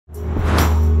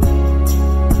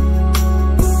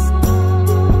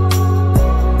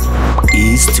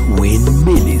Win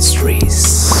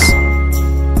Ministries,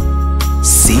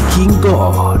 seeking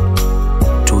God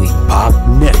to impact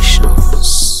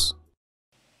nations.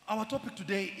 Our topic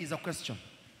today is a question.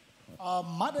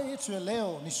 Mada yetu ya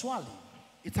leo ni swali.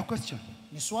 It's a question.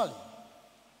 Ni swali.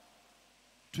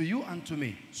 To you and to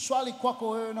me. Swali kwako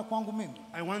wewe na kwangu mimi.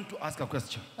 I want to ask a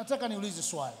question. Nataka niulize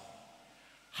swali.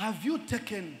 Have you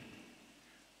taken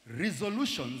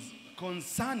resolutions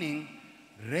concerning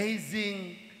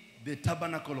raising the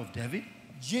Tabernacle of David?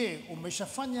 Je,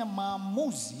 umeshafanya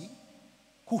maamuzi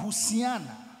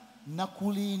kuhusiana na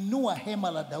kuliinua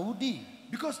hema la Daudi?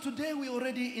 Because today we are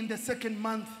already in the second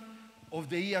month of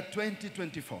the year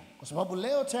 2024. Kwa sababu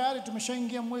leo tayari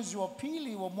tumeshaingia mwezi wa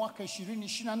pili wa mwaka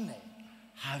 2024.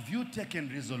 Have you taken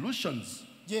resolutions?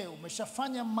 Je,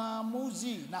 umeshafanya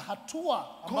maamuzi na hatua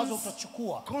ambazo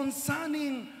utachukua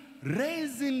concerning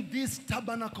raising this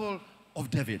Tabernacle of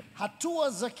David? Hatua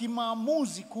za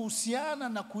kimaamuzi kuhusiana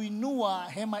na kuinua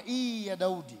hema hii ya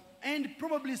Daudi. And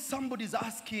probably somebody is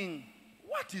asking,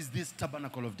 what is this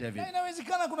Tabernacle of David? Na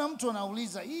inawezekana kuna mtu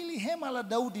anauliza, hili hema la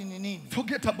Daudi ni nini?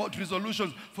 Forget about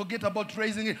resolutions, forget about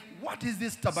raising it. What is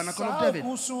this Tabernacle of David?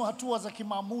 Kuhusu hatua za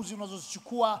kimaamuzi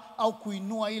unazozichukua au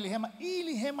kuinua hili hema.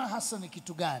 Hili hema hasa ni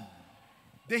kitu gani?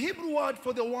 The Hebrew word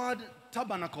for the word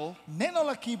tabernacle, neno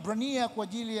la Kiebrania kwa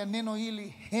ajili ya neno hili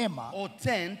hema or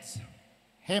tent,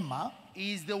 hema,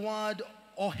 is the word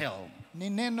ohel. ni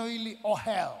neno hili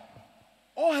ohel.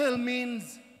 Ohel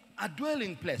means a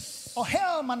dwelling place.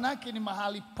 Ohel manake ni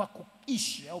mahali pa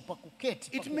kuishi au pa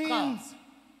kuketi, It means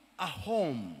a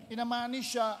home.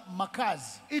 Inamaanisha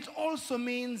makazi. It also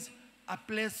means a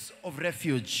place of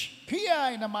refuge.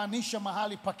 Pia inamaanisha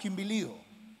mahali pa kimbilio.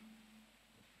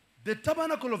 The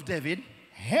Tabernacle of David,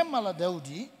 hema la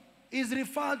Daudi, is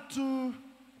referred to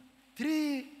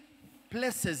three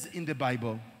places in the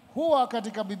Bible. Huwa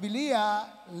katika Biblia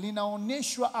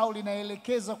linaonyeshwa au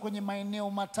linaelekeza kwenye maeneo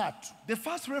matatu. The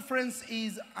first reference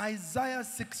is Isaiah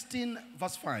 16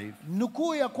 verse 5.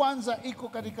 Nukuu ya kwanza iko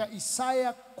katika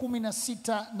Isaya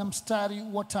 16 na mstari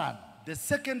wa 5. The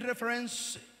second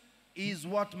reference is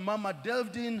what Mama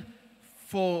delved in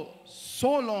for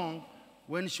so long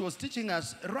when she was teaching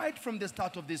us right from the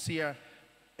start of this year,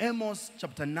 Amos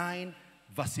chapter 9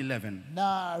 verse 11.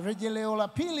 Na rejeleo la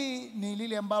pili ni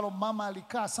lile ambalo mama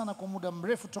alikaa sana kwa muda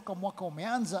mrefu toka mwaka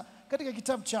umeanza katika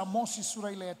kitabu cha Amosi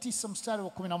sura ile ya 9 mstari wa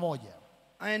 11.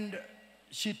 And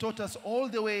she taught us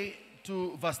all the way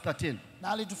to verse 13.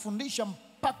 Na alitufundisha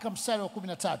mpaka mstari wa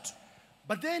 13.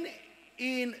 But then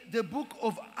in the book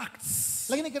of Acts,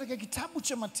 lakini katika kitabu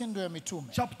cha Matendo ya Mitume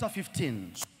chapter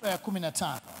 15, sura ya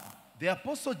 15, the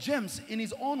apostle James in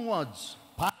his own words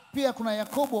pia kuna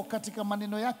Yakobo katika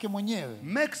maneno yake mwenyewe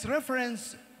makes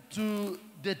reference to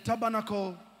the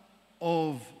Tabernacle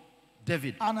of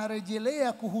David.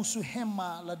 Anarejelea kuhusu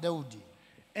hema la Daudi.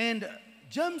 And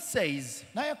James says,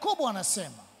 na Yakobo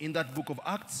anasema in that book of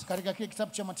Acts, katika kile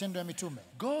kitabu cha Matendo ya Mitume,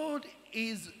 God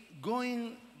is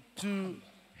going to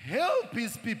help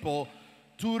his people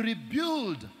to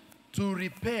rebuild, to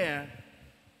repair.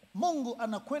 Mungu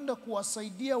anakwenda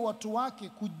kuwasaidia watu wake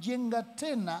kujenga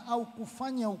tena au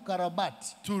kufanya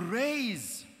ukarabati, to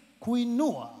raise,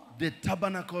 kuinua the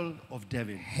Tabernacle of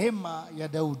David. Hema ya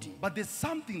Daudi. But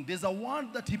there's a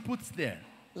word that he puts there.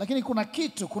 Lakini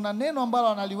kuna neno ambalo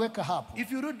analiweka hapo.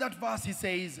 If you read that verse, he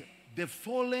says, the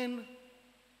fallen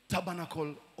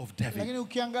Tabernacle of David. Lakini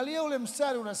ukiangalia ule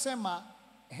mstari unasema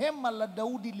hema la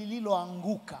Daudi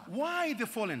lililoanguka. Why the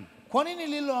fallen? Kwa nini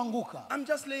lililoanguka? I'm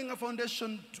just laying a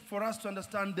foundation for us to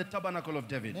understand the Tabernacle of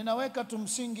David. Ninaweka tu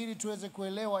msingi ili tuweze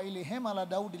kuelewa ili hema la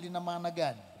Daudi lina maana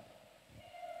gani.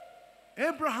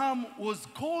 Abraham was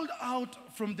called out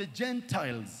from the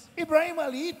Gentiles. Ibrahim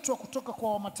aliitwa kutoka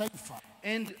kwa mataifa.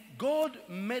 And God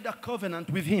made a covenant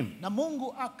with him. Na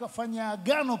Mungu akafanya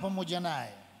agano pamoja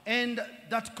naye. And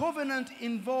that covenant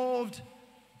involved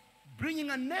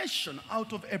bringing a nation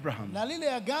out of Abraham. Na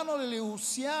lile agano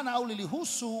lilihusiana au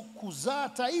lilihusu kuzaa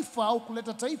taifa au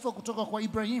kuleta taifa kutoka kwa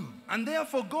Ibrahim. And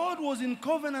therefore God was in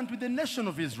covenant with the nation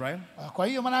of Israel. Kwa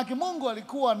hiyo maana yake Mungu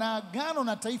alikuwa na agano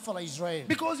na taifa la Israeli.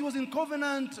 Because he was in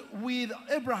covenant with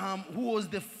Abraham, who was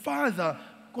the father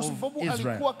kwa sababu of Israel.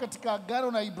 Alikuwa katika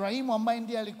agano na Ibrahimu ambaye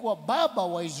ndiye alikuwa baba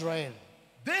wa Israeli.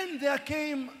 Then there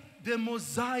came the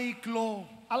Mosaic law.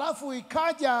 Alafu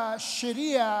ikaja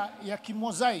sheria ya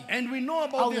Kimosaiki. And we know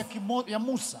about ya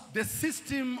Musa. The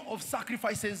system of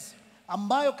sacrifices.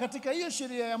 Ambayo katika hiyo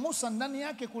sheria ya Musa ndani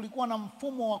yake kulikuwa na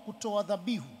mfumo wa kutoa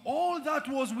dhabihu. All that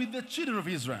was with the children of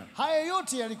Israel. Haya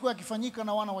yote yalikuwa yakifanyika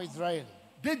na wana wa Israeli.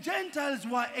 The Gentiles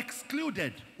were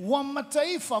excluded. Wa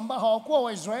mataifa ambao hawakuwa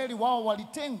Waisraeli wao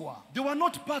walitengwa. They were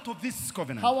not part of this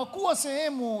covenant. Hawakuwa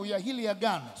sehemu ya hili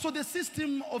agano. So the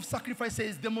system of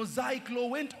sacrifices, the Mosaic law,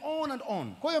 went on and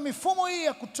on. Kwa hiyo mifumo hii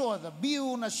ya kutoa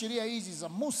dhabihu na sheria hizi za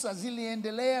Musa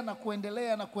ziliendelea na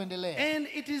kuendelea na kuendelea. And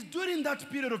it is during that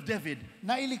period of David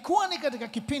Na ilikuwa ni katika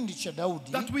kipindi cha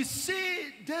Daudi that we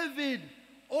see David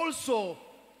also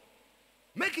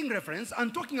making reference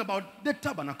and talking about the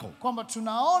tabernacle. kwamba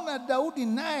tunaona Daudi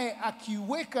naye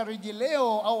akiweka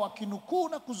rejeleo au akinukuu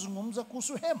na kuzungumza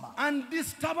kuhusu hema. And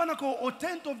this tabernacle or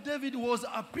tent of David was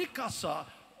a precursor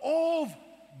of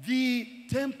the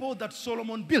temple that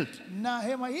Solomon built. Na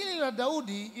hema hili la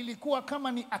Daudi ilikuwa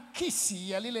kama ni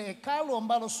akisi ya lile hekalu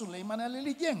ambalo Suleiman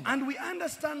alilijenga. And we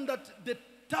understand that the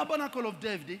tabernacle of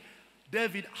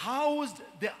David housed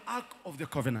the Ark of the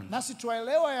Covenant. Nasi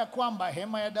tuelewa ya kwamba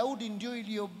hema ya Daudi ndio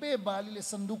iliyobeba lile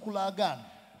sanduku la agano.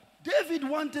 David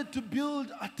wanted to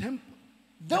build a temple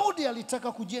Daudi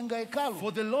alitaka kujenga hekalu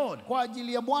for the Lord. kwa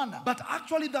ajili ya Bwana. But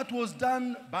actually that was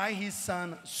done by his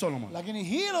son Solomon. Lakini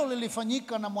hilo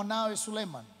lilifanyika na mwanawe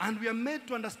Suleiman. And we are made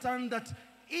to understand that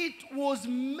it was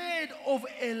made of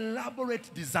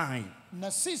elaborate design.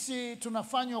 Na sisi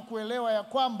tunafanywa kuelewa ya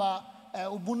kwamba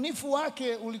ubunifu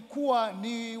wake ulikuwa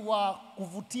ni wa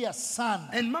kuvutia sana.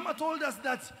 And Mama told us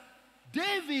that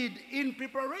David, in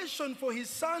preparation for his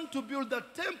son to build the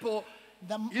temple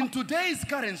in today's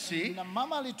currency, Na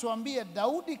mama alituambia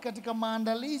Daudi katika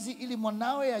maandalizi ili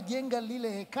mwanawe ajenga lile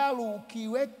hekalu,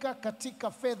 ukiweka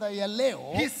katika fedha ya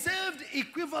leo, he saved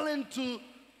equivalent to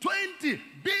 $20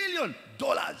 billion.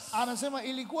 Anasema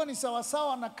ilikuwa ni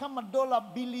sawasawa na kama dola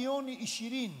bilioni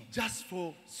 20 just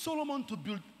for Solomon to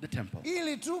build the temple.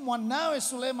 ili tu mwanawe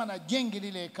Suleiman ajenge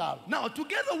lile hekalu. Now,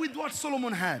 together with what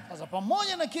Solomon had, Sasa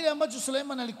pamoja na kile ambacho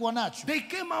Suleiman alikuwa nacho, they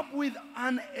came up with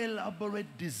an elaborate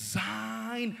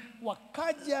design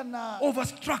wakaja na of a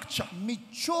structure.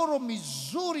 michoro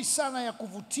mizuri sana ya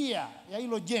kuvutia ya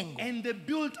hilo jengo, And they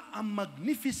built a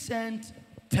magnificent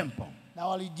temple. na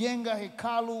walijenga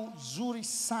hekalu zuri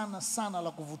sana sana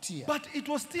la kuvutia. But it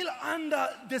was still under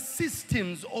the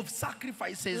systems of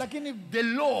sacrifices, Lakini the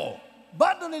law.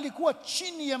 bado lilikuwa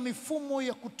chini ya mifumo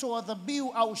ya kutoa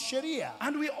dhabihu au sheria.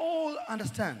 And we all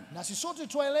understand, Na sisi sote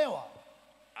tuelewa,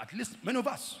 at least many of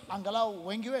us, angalau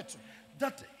wengi wetu,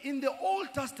 that in the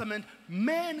Old Testament,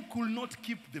 men could not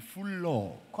keep the full law.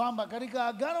 kwamba katika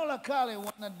Agano la Kale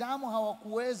wanadamu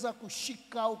hawakuweza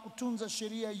kushika au kutunza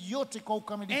sheria yote kwa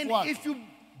ukamilifu And wake. if you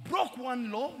broke one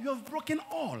law, you have broken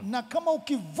all. Na kama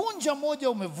ukivunja moja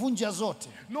umevunja zote.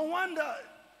 No wonder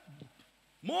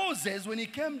Moses, when he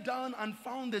came down and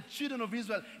found the children of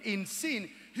Israel in sin,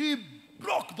 he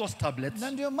broke those tablets.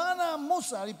 Na ndio maana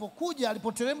Musa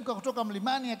alipoteremka kutoka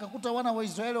mlimani akakuta wana wa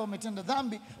Israeli wametenda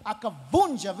dhambi,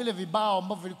 akavunja vile vibao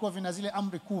ambavyo vilikuwa vina zile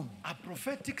amri 10. A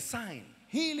prophetic sign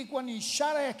Hii ilikuwa ni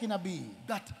ishara ya kinabii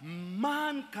that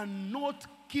man cannot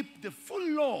keep the full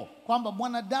law. kwamba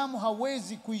mwanadamu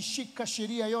hawezi kuishika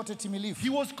sheria yote timilifu. He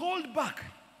was called back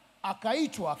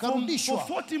Akaitwa, for akarudishwa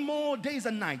 40 more days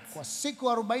and nights. kwa siku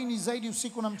 40 zaidi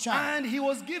usiku na mchana. And he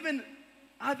was given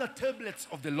other tablets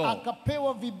of the law.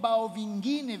 Akapewa vibao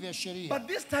vingine vya sheria. But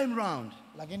this time round,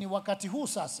 Lakini wakati huu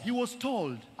sasa he was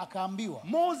told, akaambiwa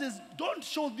Moses, don't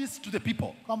show this to the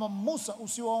people. kwamba Musa,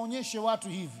 usiwaonyeshe watu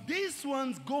hivi. These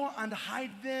ones, go and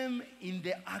hide them in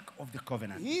the Ark of the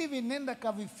Covenant. Hivi nenda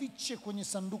kavifiche kwenye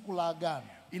sanduku la agano.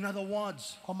 In other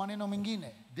words, Kwa maneno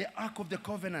mengine, the Ark of the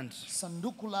Covenant,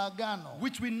 sanduku la agano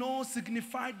which we know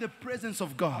signified the presence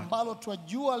of God. ambalo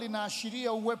twajua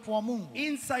linaashiria uwepo wa Mungu.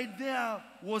 Inside there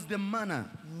was the manna.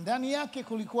 Ndani yake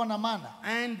kulikuwa na mana,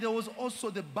 And there was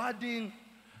also the budding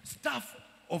staff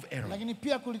of Aaron. lakini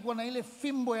pia kulikuwa na ile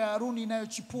fimbo ya Haruni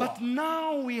inayochipua. But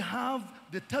now we have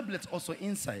the tablets also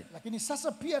inside. Lakini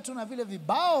sasa pia tuna vile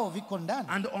vibao viko ndani,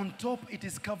 And on top it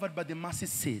is covered by the mercy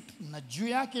seat. na juu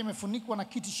yake imefunikwa na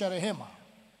kiti cha rehema.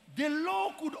 The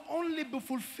law could only be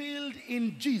fulfilled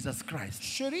in Jesus Christ.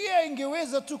 Sheria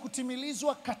ingeweza tu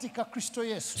kutimilizwa katika Kristo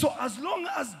Yesu. So as long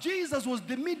as Jesus was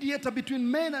the mediator between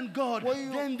man and God, Kwa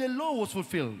hiyo- then the law was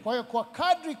fulfilled. Kwa hiyo kwa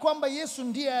kadri kwamba Yesu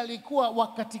ndiye alikuwa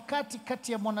wa katikati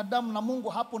kati ya mwanadamu na Mungu,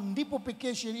 hapo ndipo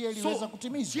pekee sheria iliweza So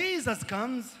kutimizwa. Jesus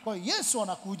comes Kwa hiyo Yesu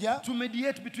anakuja to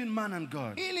mediate between man and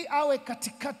God. ili awe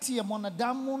katikati ya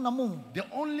mwanadamu na Mungu. The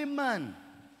only man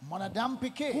Mwanadamu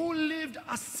pekee who lived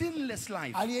a sinless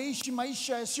life aliyeishi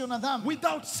maisha yasiyo na dhambi,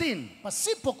 without sin,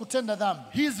 pasipo kutenda dhambi,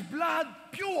 his blood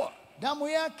pure damu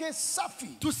yake safi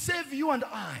to save you and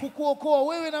I. kukuokoa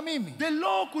wewe na mimi. The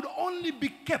law could only be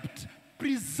kept,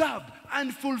 preserved,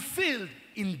 and fulfilled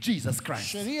in Jesus Christ.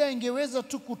 Sheria ingeweza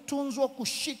tu kutunzwa,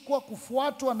 kushikwa,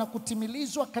 kufuatwa na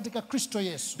kutimilizwa katika Kristo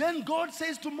Yesu. Then God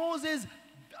says to Moses,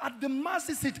 at the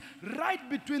mercy seat, right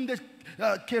between the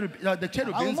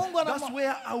cherubims, that's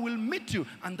where I will meet you,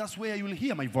 and that's where you will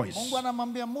hear my voice. Mungu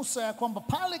anamwambia Musa ya kwamba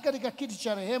pale katika kiti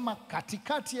cha rehema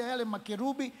katikati ya yale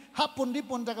makerubi, hapo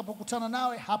ndipo nitakapokutana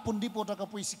nawe, hapo ndipo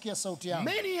utakapoisikia sauti yangu.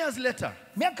 Many years later,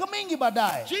 miaka mingi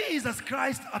baadaye, Jesus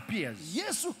Christ appears.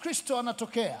 Yesu Kristo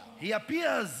anatokea. He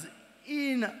appears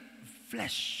in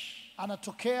flesh.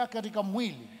 Anatokea katika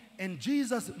mwili. And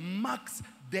Jesus marks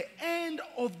the end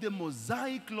of the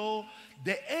Mosaic law,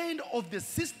 the end of the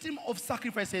system of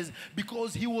sacrifices,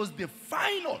 because he was the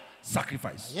final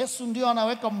sacrifice. Yesu ndio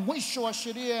anaweka mwisho wa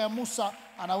sheria ya Musa,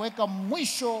 anaweka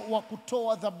mwisho wa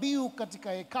kutoa dhabihu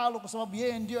katika hekalu, kwa sababu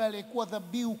yeye ndio aliyekuwa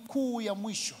dhabihu kuu ya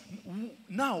mwisho.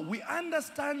 Now we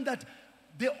understand that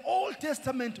the Old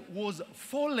Testament was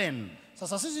fallen.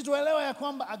 Sasa sisi tuelewa ya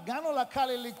kwamba agano la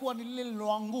kale lilikuwa ni lile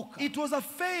liloanguka. It was a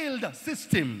failed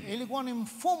system. Ilikuwa ni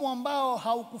mfumo ambao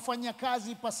haukufanya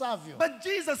kazi ipasavyo. But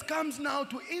Jesus comes now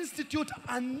to institute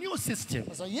a new system.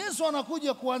 Sasa Yesu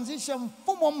anakuja kuanzisha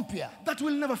mfumo mpya that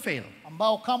will never fail.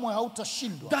 Ambao kamwe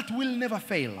hautashindwa. That will never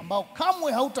fail. Ambao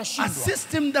kamwe hautashindwa. A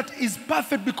system that is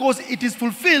perfect because it is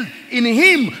fulfilled in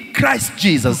him, Christ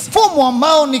Jesus. Mfumo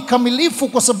ambao ni kamilifu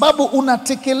kwa sababu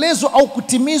unatekelezwa au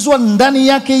kutimizwa ndani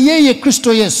yake yeye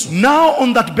Kristo Yesu. Now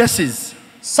on that basis,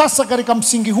 sasa katika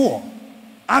msingi huo,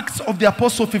 Acts of the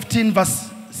Apostle 15 verse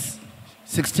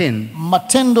 16.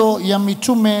 Matendo ya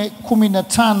Mitume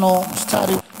 15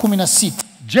 mstari 16.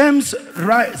 James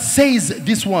says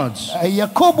these words.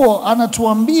 Yakobo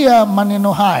anatuambia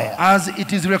maneno haya. As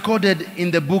it is recorded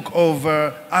in the book of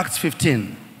Acts 15.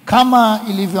 Kama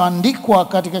ilivyoandikwa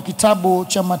katika kitabu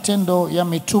cha Matendo ya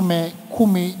Mitume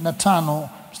 15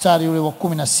 mstari ule wa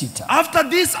 16. After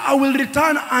this I will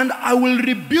return and I will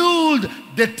rebuild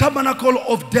the tabernacle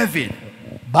of David.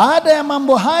 Baada ya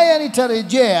mambo haya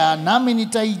nitarejea nami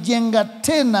nitaijenga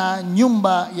tena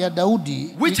nyumba ya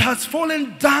Daudi, which has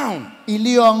fallen down.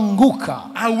 Iliyoanguka.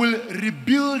 I will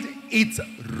rebuild its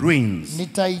ruins.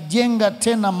 Nitaijenga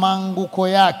tena maanguko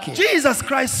yake. Jesus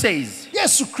Christ says,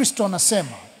 Yesu Kristo anasema,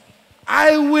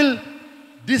 I will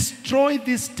destroy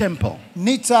this temple.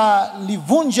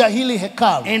 Nitalivunja hili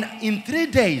hekalu. And in 3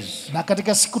 days, na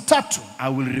katika siku 3, I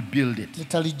will rebuild it.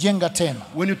 Nitalijenga tena.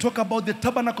 When you talk about the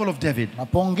tabernacle of David,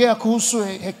 unapoongea kuhusu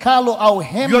hekalu au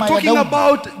hema ya Daudi, you are talking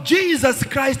about Jesus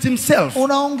Christ himself.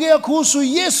 Unaongea kuhusu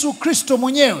Yesu Kristo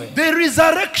mwenyewe. The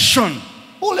resurrection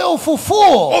ule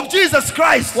ufufuo of Jesus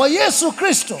Christ wa Yesu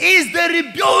Kristo is the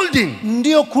rebuilding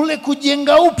ndio kule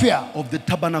kujenga upya of the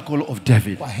tabernacle of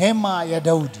David. Kwa hema ya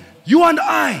Daudi. You and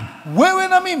I, wewe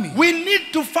na mimi, we need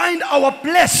to find our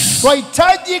place.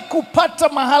 Tunahitaji kupata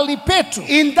mahali petu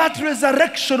in that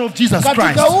resurrection of Jesus Christ.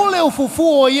 Katika ule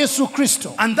ufufuo wa Yesu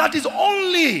Kristo. And that is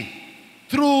only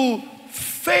through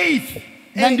faith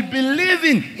and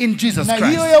believing in Jesus Christ. Na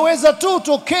hiyo yaweza tu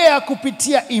tokea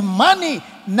kupitia imani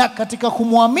na katika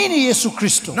kumwamini Yesu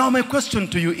Kristo. Now my question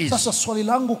to you is, sasa swali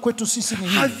langu kwetu sisi ni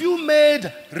hili. Have you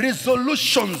made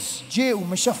resolutions? Je,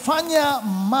 umeshafanya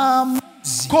maamuzi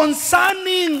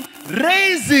concerning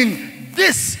raising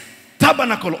this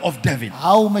tabernacle of David?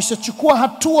 Au umeshachukua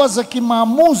hatua za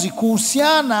kimaamuzi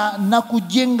kuhusiana na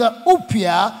kujenga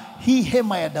upya hii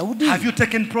hema ya Daudi? Have you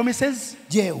taken promises?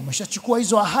 Je, umeshachukua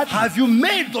hizo ahadi? Have you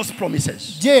made those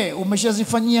promises? Je,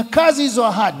 umeshazifanyia kazi hizo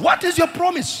ahadi? What is your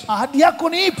promise? Ahadi yako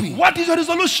ni ipi? What is your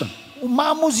resolution?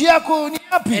 Maamuzi yako ni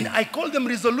yapi? And I call them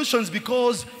resolutions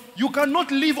because you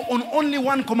cannot live on only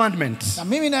one commandment. Na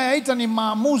mimi nayaita ni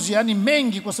maamuzi, yani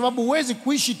mengi, kwa sababu huwezi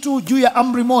kuishi tu juu ya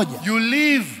amri moja. You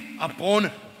live upon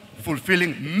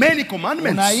fulfilling many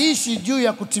commandments. Unaishi juu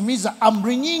ya kutimiza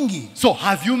amri nyingi. So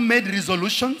have you made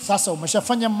resolutions? Sasa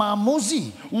umeshafanya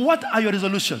maamuzi? What are your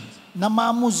resolutions? Na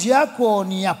maamuzi yako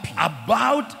ni yapi?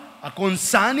 About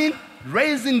concerning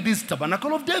raising this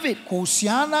tabernacle of David.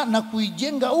 Kuhusiana na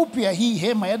kuijenga upya hii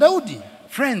hema ya Daudi.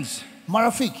 Friends,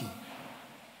 marafiki,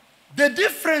 the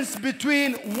difference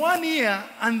between 1 year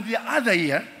and the other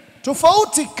year,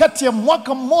 tofauti kati ya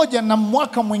mwaka mmoja na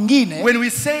mwaka mwingine, when we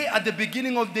say at the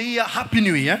beginning of the year happy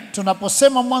new year,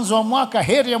 tunaposema mwanzo wa mwaka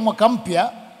heri ya mwaka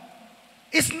mpya,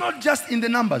 it's not just in the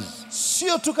numbers.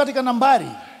 Sio tu katika nambari.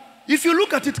 If you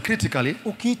look at it critically,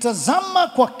 ukitazama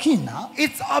kwa kina,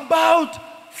 it's about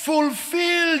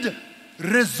fulfilled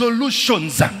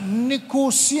resolutions. Ni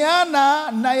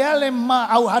kuhusiana na yale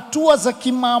au hatua za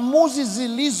kimaamuzi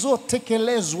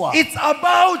zilizotekelezwa. It's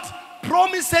about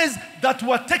promises that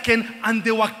were taken and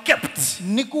they were kept.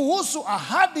 Ni kuhusu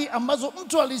ahadi ambazo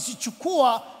mtu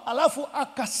alizichukua alafu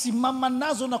akasimama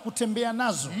nazo na kutembea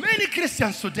nazo. Many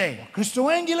Christians today, Kristo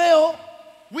wengi leo,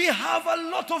 we have a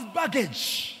lot of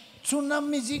baggage. tuna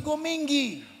mizigo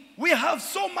mingi. We have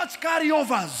so much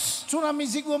carryovers. Tuna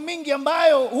mizigo mingi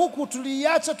ambayo huku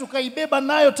tuliacha tukaibeba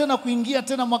nayo tena kuingia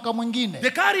tena mwaka mwingine.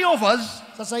 The carryovers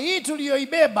Sasa hii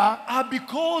tuliyoibeba are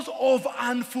because of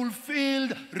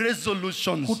unfulfilled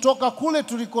resolutions. kutoka kule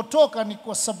tulikotoka ni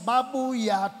kwa sababu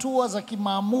ya hatua za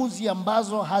kimaamuzi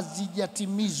ambazo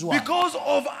hazijatimizwa. Because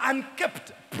of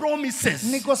unkept promises.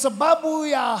 Ni kwa sababu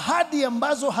ya ahadi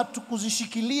ambazo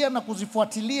hatukuzishikilia na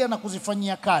kuzifuatilia na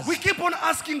kuzifanyia kazi. We keep on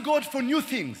asking God for new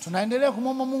things. Tunaendelea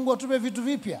kumwomba Mungu atupe vitu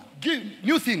vipya. Give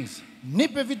new things.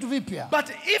 Nipe vitu vipya. But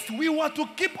if we were to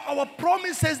keep our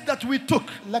promises that we took,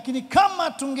 Lakini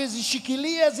kama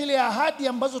tungezishikilia zile ahadi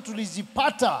ambazo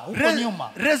tulizipata huko nyuma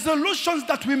resolutions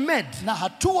that we made, na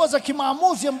hatua za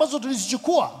kimaamuzi ambazo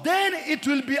tulizichukua, then it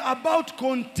will be about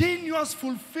continuous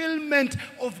fulfillment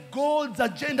of God's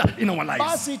agenda in our lives.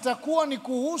 basi itakuwa ni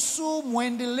kuhusu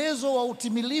mwendelezo wa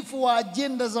utimilifu wa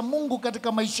ajenda za Mungu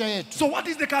katika maisha yetu. So what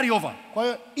is the carryover? Kwa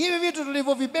hiyo hivi vitu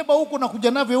tulivyovibeba huku na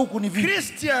kuja navyo huku ni vipi?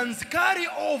 Christians carry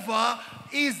over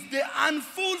is the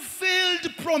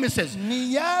unfulfilled promises.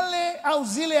 Ni yale au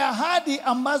zile ahadi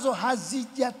ambazo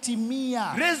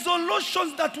hazijatimia.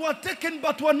 Resolutions that were taken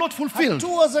but were not fulfilled.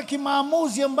 Hatua za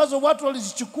kimaamuzi ambazo watu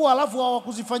walizichukua alafu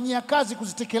hawakuzifanyia kazi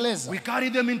kuzitekeleza. We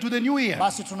carry them into the new year.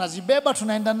 Basi tunazibeba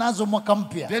tunaenda nazo mwaka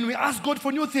mpya. Then we ask God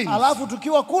for new things. Alafu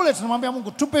tukiwa kule tunamwambia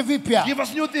Mungu tupe vipya. Give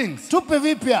us new things. Tupe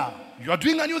vipya. You are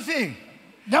doing a new thing.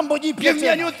 Jambo jipya Give me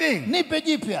a tena. new thing. Nipe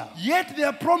jipya. Yet there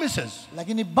are promises,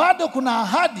 Lakini bado kuna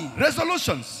ahadi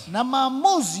resolutions na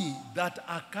maamuzi that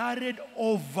are carried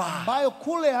over, ambayo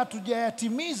kule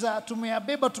hatujayatimiza,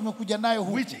 tumeyabeba tumekuja nayo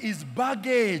huku, which is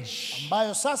baggage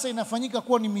ambayo sasa inafanyika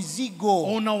kuwa ni mizigo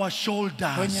on our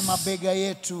shoulders. kwenye mabega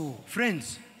yetu.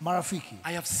 Friends, Marafiki,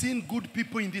 I have seen good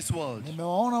people in this world.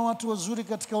 nimewaona watu wazuri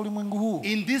katika ulimwengu huu.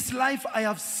 In this life, I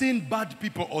have seen bad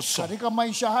people also. Katika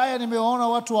maisha haya nimewaona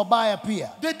watu wabaya pia.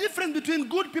 The difference between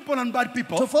good people and bad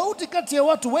people, Tofauti kati ya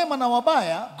watu wema na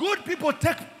wabaya, good people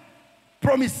take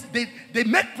promise, they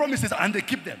make promises and they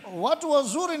keep them. watu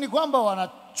wazuri ni kwamba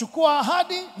wanachukua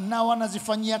ahadi na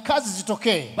wanazifanyia kazi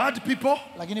zitokee. Bad people,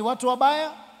 Lakini watu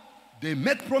wabaya, they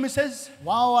make promises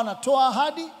wao wanatoa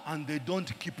ahadi and they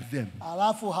don't keep them.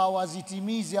 alafu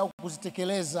hawazitimizi au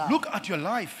kuzitekeleza. Look at your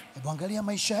life, Hebu angalia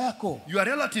maisha yako, your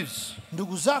relatives,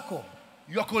 ndugu zako,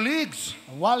 your colleagues,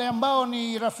 wale ambao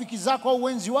ni rafiki zako au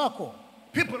wenzi wako,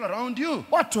 people around you.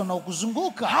 watu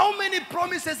wanaokuzunguka. How many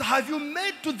promises have you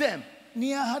made to them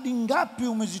Ni ahadi ngapi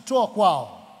umezitoa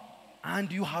kwao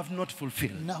and you have not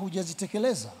fulfilled? na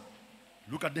hujazitekeleza?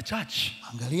 Look at the church.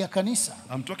 Angalia kanisa.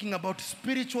 I'm talking about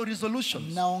spiritual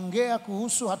resolutions. Naongea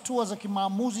kuhusu hatua za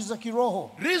kimaamuzi za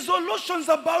kiroho. Resolutions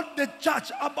about the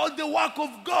church, about the work of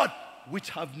God, which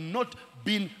have not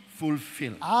been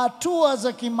fulfilled. Hatua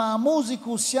za kimaamuzi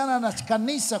kuhusiana na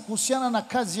kanisa, kuhusiana na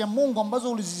kazi ya Mungu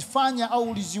ambazo ulizifanya au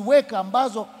uliziweka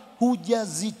ambazo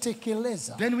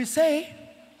hujazitekeleza. Then we say,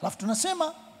 Alafu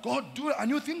tunasema, God, do a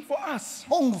new thing for us.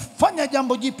 Mungu fanya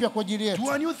jambo jipya kwa ajili yetu.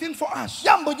 Do a new thing for us.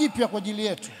 Jambo jipya kwa ajili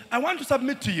yetu. I want to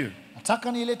submit to you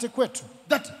Nataka niilete kwetu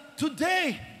that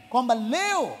today, kwamba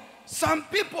leo some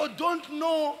people don't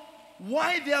know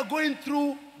why they are going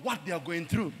through what they are going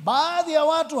through. baadhi ya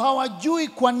watu hawajui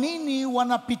kwa nini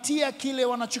wanapitia kile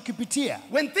wanachokipitia.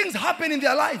 When things happen in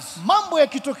their lives, Mambo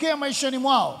yakitokea maishani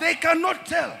mwao, they cannot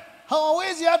tell.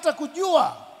 hawawezi hata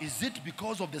kujua, Is it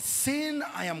because of the sin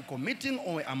I am committing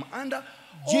or I'm under?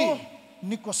 je, Or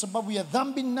ni kwa sababu ya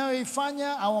dhambi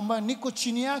ninayoifanya au ambayo niko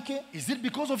chini yake? is it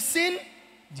because of sin?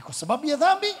 Ni kwa sababu ya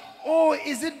dhambi Or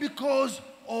is it because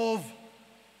of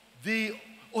the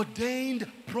ordained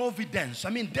providence?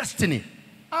 Destiny.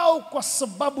 au kwa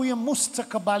sababu ya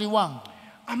mustakabali wangu?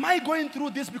 Am I going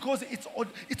through this because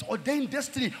it's ordained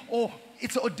destiny or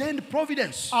it's ordained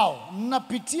providence? Au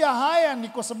napitia haya ni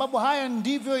kwa sababu haya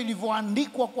ndivyo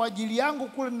ilivyoandikwa kwa ajili yangu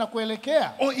kule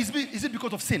ninakoelekea? Or is it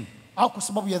because of sin? Au kwa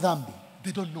sababu ya dhambi?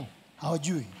 They don't know.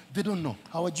 Hawajui. They don't know.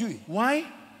 Hawajui. Why?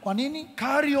 Kwa nini?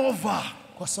 Carry over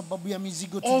Kwa sababu ya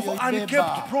mizigo of tuliyoibeba,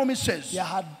 unkept promises.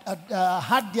 ya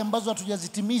ahadi ambazo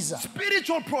hatujazitimiza.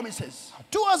 Spiritual promises.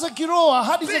 Hatua za kiroho,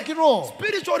 ahadi za kiroho,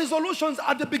 Spiritual resolutions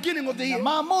at the beginning of the na year.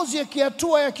 maamuzi ya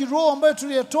kihatua ya kiroho ambayo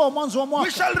tuliyatoa mwanzo wa We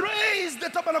mwaka. shall raise the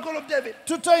tabernacle of David.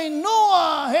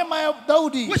 Tutainua hema ya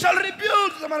Daudi. We shall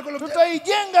rebuild the tabernacle of David.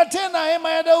 Tutaijenga tena hema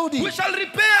ya Daudi. We shall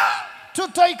repair.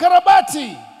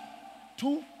 Tutaikarabati.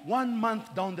 1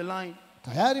 month down the line,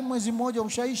 Tayari mwezi mmoja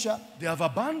ushaisha. They have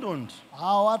abandoned.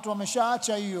 Hao watu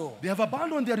wameshaacha hiyo. They have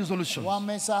abandoned their resolutions.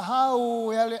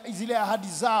 Wamesahau zile ahadi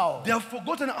zao. They have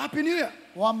forgotten a happy new year.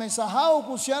 Wamesahau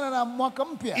kuhusiana na mwaka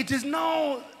mpya. It is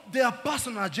now their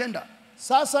personal agenda.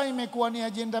 Sasa imekuwa ni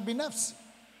agenda binafsi.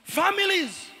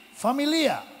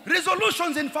 Familia.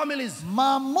 Resolutions in families.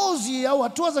 Maamuzi au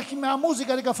hatua za kimaamuzi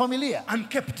katika familia.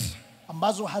 Unkept.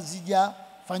 Ambazo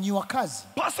hazijafanyiwa kazi.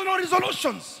 Personal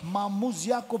resolutions. Maamuzi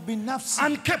yako binafsi.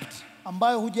 Unkept.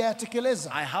 Ambayo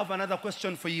hujayatekeleza. I have another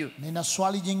question for you. Nina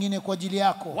swali jingine kwa ajili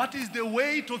yako. What is the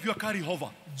weight of your carry over?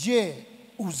 Je,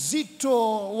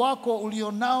 uzito wako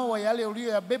ulionao wa yale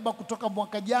uliyoyabeba kutoka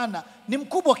mwaka jana ni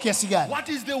mkubwa kiasi gani? What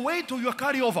is the weight of your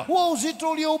carry over? Huo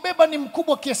uzito ulioubeba ni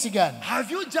mkubwa kiasi gani?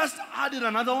 Have you just added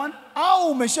another one?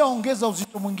 Au umeshaongeza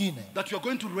uzito mwingine? That you are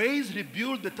going to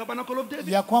rebuild the tabernacle of David?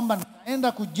 Ya kwamba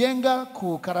naenda kujenga,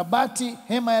 kukarabati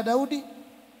hema ya Daudi?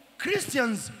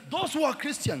 Christians, those who are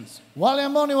Christians, wale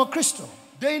ambao ni Wakristo,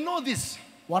 they know this.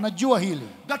 Wanajua hili.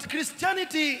 That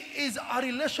Christianity is a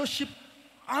relationship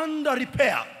under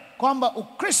repair. Kwamba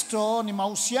Ukristo ni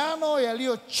mahusiano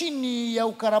yaliyo chini ya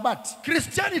ukarabati.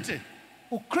 Christianity,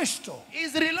 Ukristo,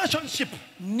 is relationship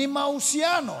ni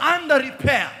mahusiano under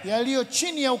repair, yaliyo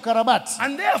chini ya ukarabati.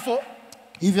 And therefore,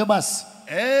 hivyo basi,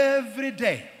 every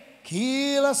day,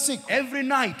 kila siku, every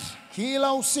night,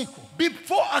 kila usiku,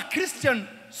 before a Christian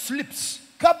sleeps,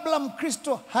 kabla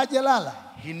Mkristo hajalala,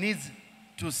 he needs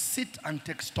to sit and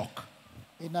take stock.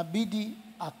 Inabidi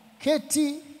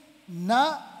aketi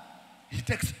na he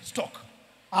takes stock.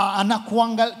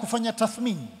 Kufanya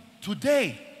tathmini.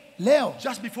 Today, leo,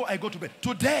 just before I go to bed,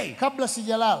 today, kabla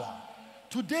sijalala,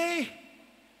 today,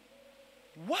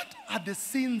 what are the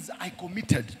sins I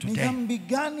committed today? Ni dhambi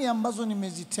gani ambazo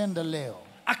nimezitenda leo?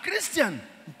 A Christian,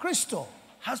 Mkristo,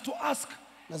 has to ask,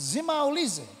 lazima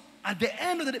aulize, at the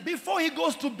end of the day, before he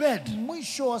goes to bed,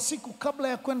 mwisho wa siku kabla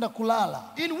ya kwenda kulala,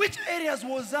 in which areas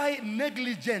was I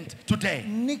negligent today?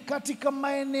 Ni katika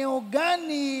maeneo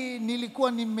gani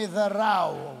nilikuwa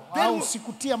nimedharau au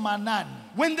sikutia maanani?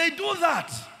 When they do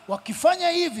that, wakifanya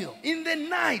hivyo, in the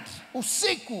night,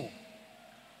 usiku,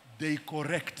 they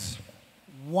correct,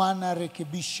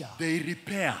 wanarekebisha, they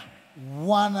repair,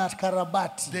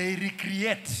 wanakarabati, they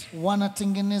recreate,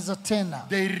 wanatengeneza tena,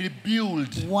 they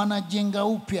rebuild, wanajenga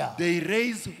upya, they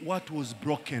raise what was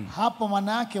broken. Hapo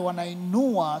maana yake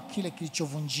wanainua kile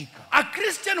kilichovunjika. A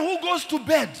Christian who goes to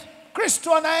bed,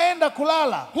 Kristo anaenda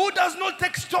kulala, who does not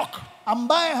take stock,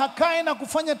 ambaye hakai na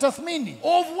kufanya tathmini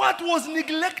of what was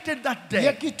neglected that day,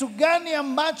 ya kitu gani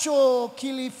ambacho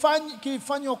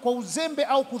kilifanywa kwa uzembe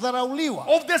au kudharauliwa,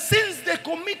 of the sins they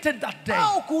committed that day,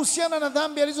 au kuhusiana na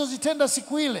dhambi alizozitenda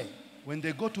siku ile. When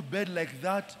they go to bed like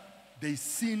that, they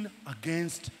sin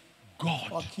against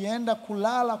God. Wakienda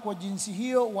kulala kwa jinsi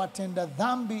hiyo, watenda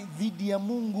dhambi dhidi ya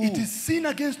Mungu. It is sin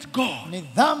against God. Ni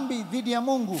dhambi dhidi ya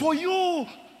Mungu. For you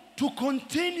to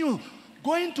continue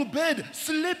going to bed,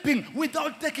 sleeping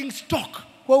without taking stock.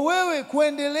 Kwa wewe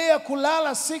kuendelea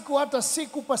kulala siku hata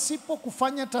siku pasipo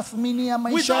kufanya tathmini ya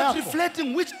maisha yako. Without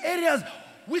reflecting which areas,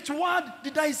 which word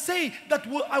did I say that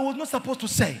I was not supposed to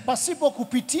say. Pasipo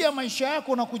kupitia maisha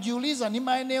yako na kujiuliza ni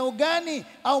maeneo gani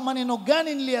au maneno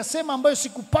gani niliyasema ambayo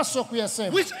sikupaswa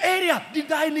kuyasema. Which area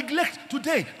did I neglect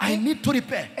today? I need to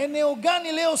repair. Eneo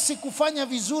gani leo sikufanya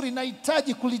vizuri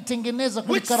nahitaji kulitengeneza,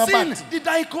 kulikarabati. Which sin did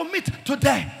I commit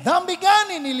today? Dhambi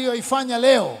gani niliyoifanya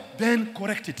leo? Then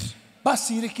correct it.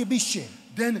 Basi irekebishe.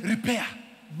 Then repair.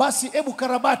 Basi ebu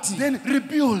karabati. Then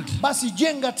rebuild. Basi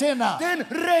jenga tena. Then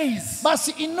raise.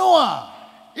 Basi inua.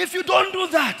 If you don't do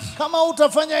that, kama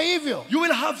utafanya hivyo, you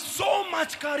will have so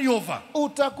much carryover.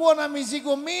 Utakuwa na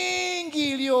mizigo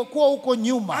mingi iliyokuwa huko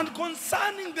nyuma. And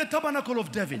concerning the tabernacle of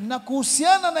David, na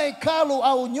kuhusiana na hekalu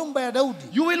au nyumba ya Daudi,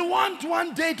 you will want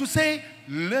one day to say,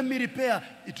 let me repair.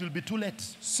 It will be too late.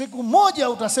 Siku moja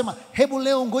utasema, hebu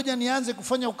leo ngoja nianze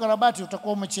kufanya ukarabati.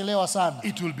 Utakuwa umechelewa sana.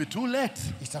 It will be too late.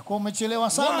 Itakuwa umechelewa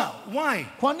sana. Why?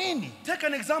 Kwa nini? Take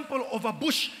an example of a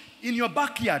bush in your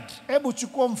backyard. Hebu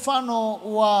chukua mfano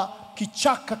wa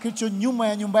kichaka kilicho nyuma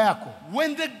ya nyumba yako.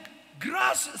 When the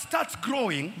grass starts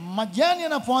growing, majani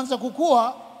yanapoanza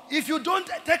kukua, if you don't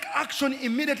take action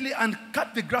immediately and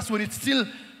cut the grass when it's still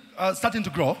starting to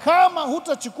grow, kama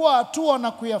hutachukua hatua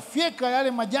na kuyafyeka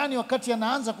yale majani wakati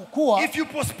yanaanza kukua, if you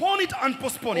postpone it and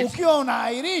postpone it, ukiwa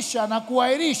unaahirisha na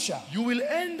kuahirisha, you will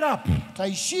end up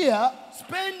utaishia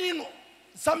spending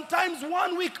sometimes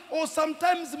 1 week or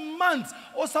sometimes months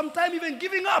or sometimes even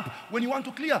giving up when you want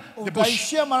to clear the bush.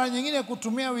 Utaishia mara nyingine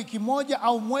kutumia wiki moja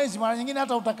au mwezi, mara nyingine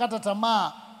hata utakata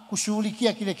tamaa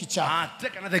kushughulikia kile kichaka.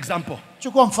 Take another example.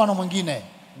 Chukua mfano mwingine.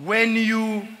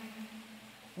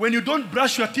 When you don't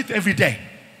brush your teeth every day,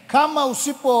 Kama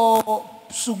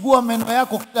usiposugua meno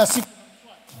yako kila siku,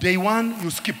 day 1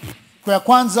 you skip. Siku ya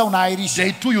kwanza unaahirisha.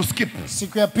 Day 2 you skip.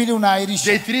 Siku ya pili unaahirisha.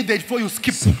 Day 3, day 4 you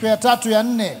skip. Siku ya 3, ya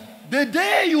 4. The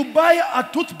day you buy a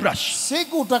toothbrush,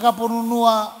 Siku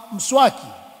utakaponunua mswaki,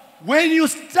 when you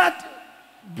start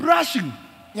brushing,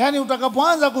 yani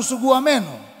utakapoanza kusugua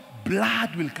meno,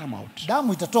 blood will come out.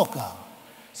 damu itatoka.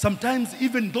 Sometimes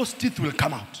even those teeth will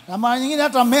come out. Na mara nyingine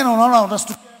hata meno unaona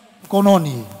utastukia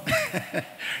mkononi.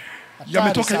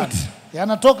 Yametoka yote.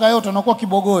 Yanatoka yote, unakuwa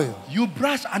kibogoyo. You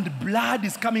brush and blood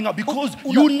is coming out because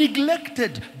you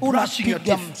neglected brushing your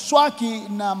teeth. Mswaki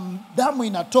na damu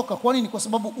inatoka. Kwa nini? Kwa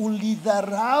sababu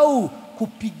ulidharau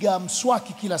kupiga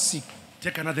mswaki kila siku.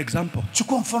 Take another example.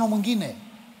 Chukua mfano mwingine.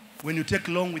 When you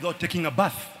take long without taking a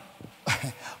bath.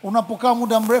 Unapokaa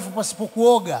muda mrefu pasipo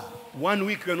kuoga. 1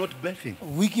 week you are not bathing.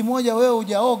 Wiki moja wewe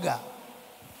hujaoga.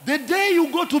 The day you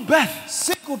go to bath,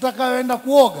 siku utakayoenda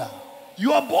kuoga,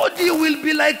 your body will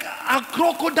be like a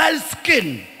crocodile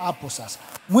skin. Hapo sasa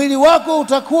mwili wako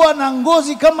utakuwa na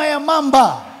ngozi kama ya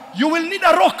mamba. You will need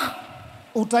a rock.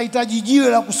 Utahitaji jiwe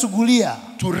la kusugulia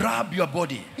to rub your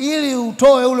body, ili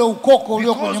utoe ule ukoko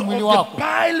ulio kwenye mwili wako, the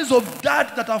piles of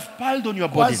dirt that have piled on your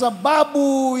body. Kwa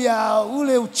sababu ya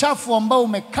ule uchafu ambao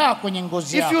umekaa kwenye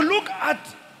ngozi yako. If you look at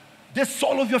the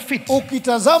sole of your feet,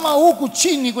 ukitazama huku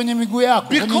chini kwenye miguu yako,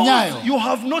 kwenye nyayo, you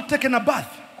have not taken a bath,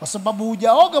 kwa sababu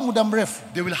hujaoga muda mrefu,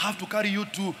 they will have to carry you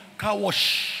to car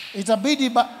wash.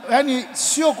 Itabidi yani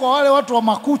sio kwa wale watu wa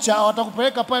makucha,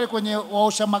 watakupeleka pale kwenye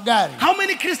waosha magari. How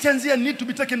many Christians here need to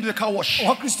be taken to the car wash?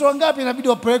 Wakristo wangapi inabidi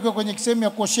wapelekwe kwenye sehemu ya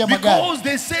kuoshia magari? Because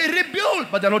they say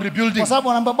rebuild, but they're not rebuilding. Kwa sababu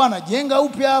wanaambia bwana jenga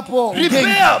upya hapo.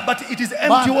 Repair, but it is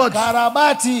empty words.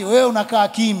 Karabati, wewe unakaa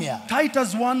kimya.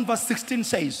 Titus 1:16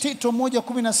 says, Tito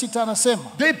 1:16 anasema,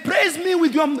 they praise me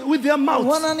with their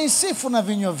mouths, wananisifu na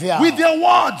vinywa vyao, with their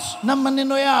words, na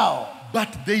maneno yao, but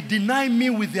they deny me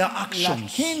with their actions.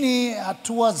 Lakini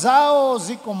hatua zao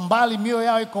ziko mbali, mioyo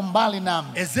yao iko mbali nami.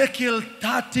 Ezekiel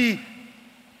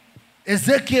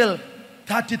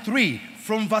 33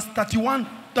 from verse 33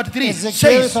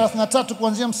 Ezekiel 33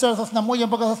 kuanzia mstari 31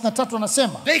 mpaka 33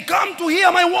 anasema, they come to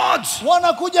hear my words,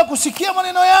 wanakuja kusikia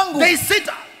maneno yangu, they sit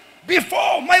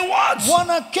before my words,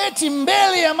 wanaketi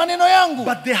mbele ya maneno yangu,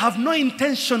 but they have no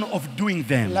intention of doing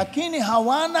them. Lakini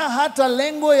hawana hata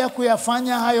lengo ya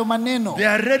kuyafanya hayo maneno. They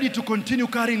are ready to continue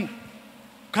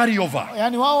carry over.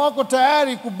 Yani wao wako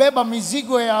tayari kubeba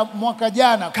mizigo ya mwaka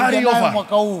jana kuja nayo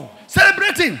mwaka huu.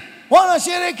 Celebrating,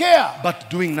 wanasherehekea, but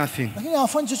doing nothing. Lakini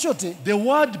hawafanyi chochote. The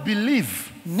word believe,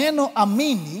 neno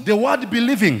amini, the word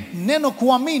believing, neno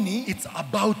kuamini, it's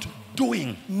about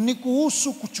doing. Ni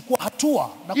kuhusu kuchukua hatua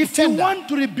na kutenda. If you want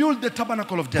to rebuild the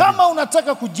tabernacle of David, kama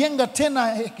unataka kujenga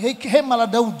tena hema la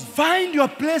Daudi, find your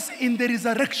place in the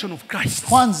resurrection of Christ.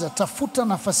 Kwanza tafuta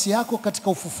nafasi yako katika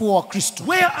ufufuo wa Kristo.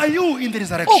 Where are you in the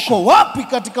resurrection? Uko wapi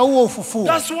katika huo ufufuo?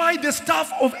 That's why the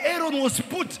staff of Aaron was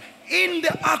put in the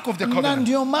ark of the covenant. Na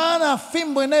ndio maana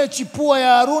fimbo inayochipua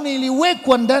ya Haruni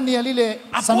iliwekwa ndani ya lile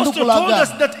sanduku la agano.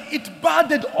 Apostle told us that it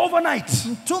budded overnight.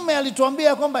 Mtume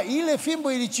alituambia kwamba ile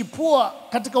fimbo ilichipua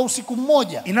katika usiku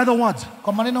mmoja. In other words,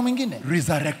 kwa maneno mengine,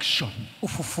 resurrection.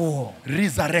 Ufufuo.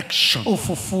 Resurrection.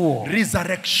 Ufufuo.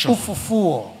 Resurrection.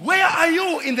 Ufufuo. Where are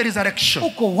you in the resurrection?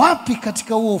 Uko wapi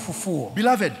katika huo ufufuo?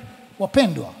 Beloved,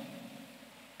 wapendwa,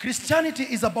 Christianity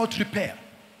is about repair.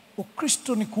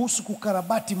 Ukristo ni kuhusu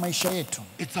kukarabati maisha yetu.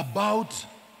 It's about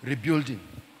rebuilding.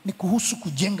 Ni kuhusu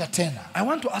kujenga tena. I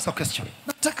want to ask a question.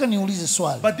 Nataka niulize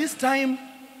swali. But this time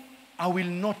I will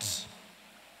not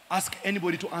ask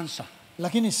anybody to answer.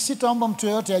 Lakini sitaomba mtu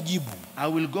yeyote ajibu.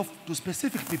 I will go to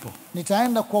specific people.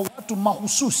 Nitaenda kwa watu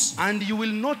mahususi. And you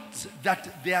will note that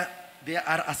there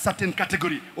are a certain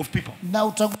category of people. Na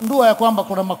utagundua ya kwamba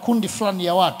kuna makundi fulani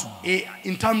ya watu.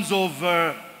 In terms of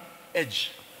age.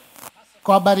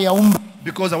 Kwa habari ya umri.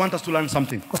 Because I want us to learn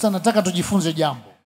something. Kwa sababu nataka tujifunze jambo.